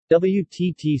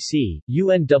WTTC,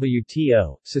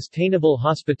 UNWTO, Sustainable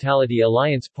Hospitality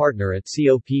Alliance partner at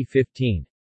COP15.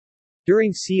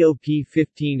 During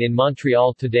COP15 in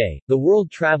Montreal today, the World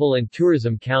Travel and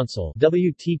Tourism Council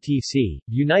WTTC,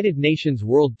 United Nations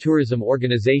World Tourism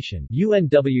Organization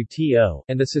UNWTO,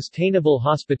 and the Sustainable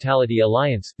Hospitality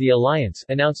Alliance the Alliance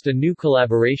announced a new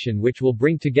collaboration which will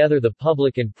bring together the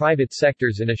public and private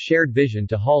sectors in a shared vision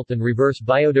to halt and reverse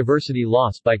biodiversity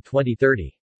loss by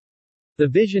 2030. The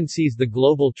vision sees the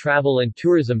global travel and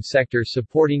tourism sector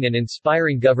supporting and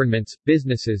inspiring governments,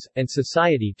 businesses, and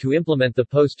society to implement the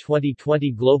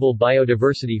post-2020 Global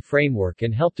Biodiversity Framework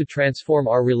and help to transform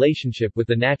our relationship with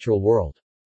the natural world.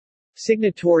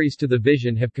 Signatories to the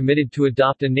vision have committed to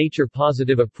adopt a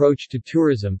nature-positive approach to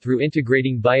tourism through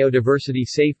integrating biodiversity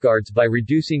safeguards by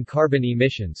reducing carbon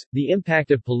emissions, the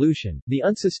impact of pollution, the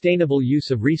unsustainable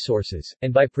use of resources,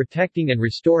 and by protecting and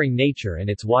restoring nature and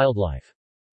its wildlife.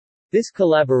 This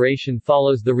collaboration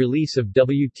follows the release of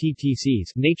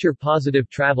WTTC's Nature Positive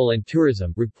Travel and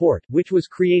Tourism report, which was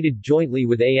created jointly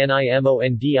with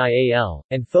ANIMONDIAL,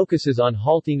 and focuses on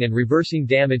halting and reversing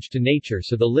damage to nature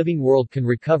so the living world can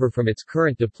recover from its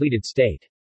current depleted state.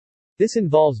 This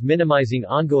involves minimizing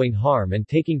ongoing harm and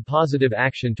taking positive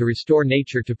action to restore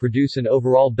nature to produce an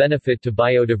overall benefit to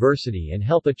biodiversity and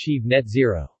help achieve net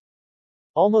zero.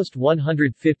 Almost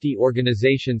 150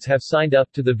 organizations have signed up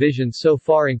to the vision so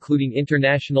far, including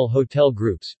international hotel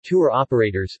groups, tour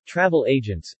operators, travel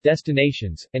agents,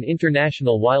 destinations, and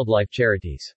international wildlife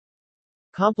charities.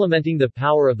 Complementing the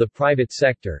power of the private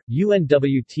sector,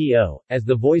 UNWTO, as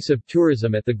the voice of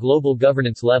tourism at the global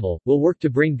governance level, will work to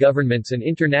bring governments and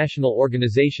international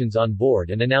organizations on board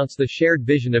and announce the shared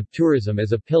vision of tourism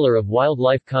as a pillar of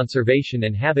wildlife conservation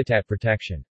and habitat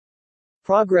protection.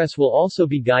 Progress will also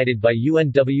be guided by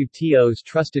UNWTO's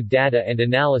Trusted Data and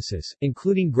Analysis,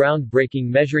 including groundbreaking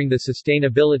Measuring the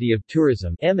Sustainability of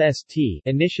Tourism (MST)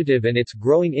 initiative and its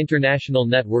growing international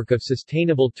network of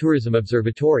Sustainable Tourism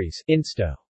Observatories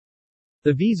 (INSTO).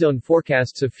 The V-Zone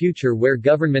forecasts a future where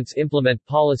governments implement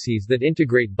policies that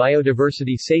integrate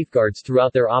biodiversity safeguards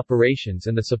throughout their operations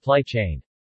and the supply chain.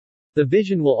 The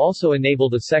vision will also enable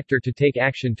the sector to take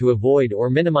action to avoid or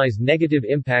minimize negative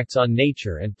impacts on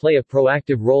nature and play a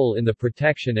proactive role in the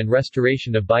protection and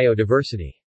restoration of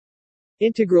biodiversity.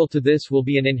 Integral to this will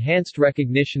be an enhanced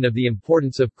recognition of the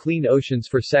importance of clean oceans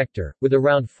for sector, with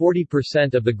around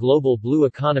 40% of the global blue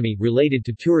economy related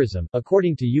to tourism,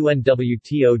 according to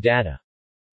UNWTO data.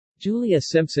 Julia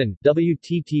Simpson,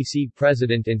 WTTC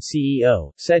President and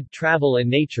CEO, said travel and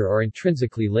nature are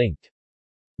intrinsically linked.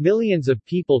 Millions of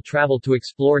people travel to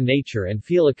explore nature and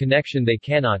feel a connection they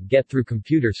cannot get through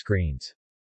computer screens.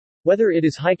 Whether it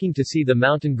is hiking to see the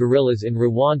mountain gorillas in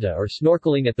Rwanda or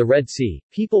snorkeling at the Red Sea,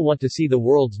 people want to see the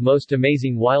world's most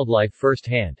amazing wildlife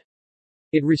firsthand.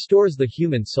 It restores the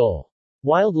human soul.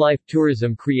 Wildlife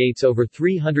tourism creates over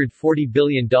 $340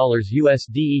 billion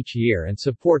USD each year and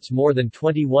supports more than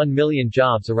 21 million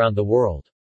jobs around the world.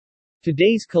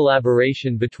 Today's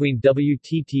collaboration between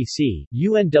WTTC,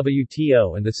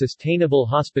 UNWTO and the Sustainable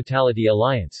Hospitality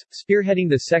Alliance, spearheading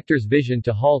the sector's vision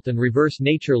to halt and reverse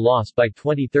nature loss by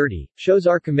 2030, shows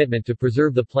our commitment to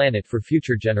preserve the planet for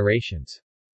future generations.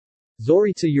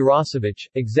 Zorica Jurasevich,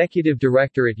 Executive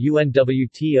Director at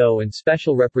UNWTO and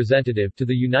Special Representative to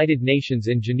the United Nations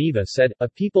in Geneva said, "A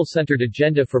people-centered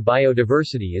agenda for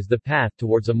biodiversity is the path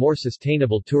towards a more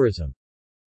sustainable tourism."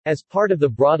 As part of the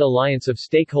broad alliance of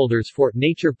stakeholders for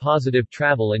nature-positive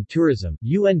travel and tourism,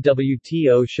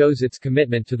 UNWTO shows its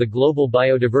commitment to the Global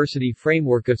Biodiversity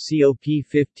Framework of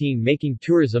COP15, making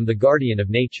tourism the guardian of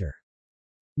nature.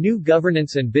 New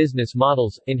governance and business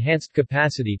models, enhanced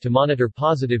capacity to monitor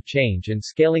positive change and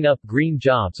scaling up green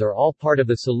jobs are all part of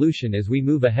the solution as we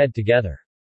move ahead together.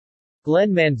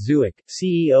 Glenn Manzuic,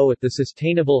 CEO at the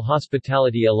Sustainable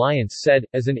Hospitality Alliance said,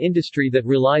 "As an industry that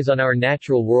relies on our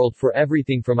natural world for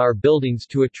everything from our buildings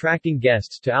to attracting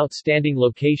guests to outstanding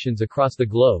locations across the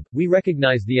globe, we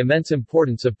recognize the immense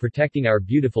importance of protecting our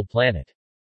beautiful planet.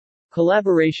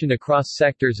 Collaboration across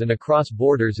sectors and across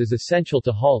borders is essential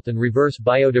to halt and reverse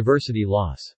biodiversity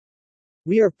loss.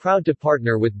 We are proud to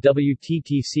partner with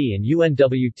WTTC and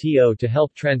UNWTO to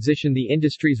help transition the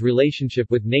industry's relationship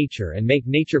with nature and make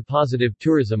nature-positive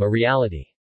tourism a reality."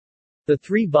 The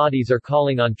three bodies are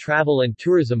calling on travel and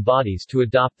tourism bodies to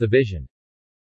adopt the vision.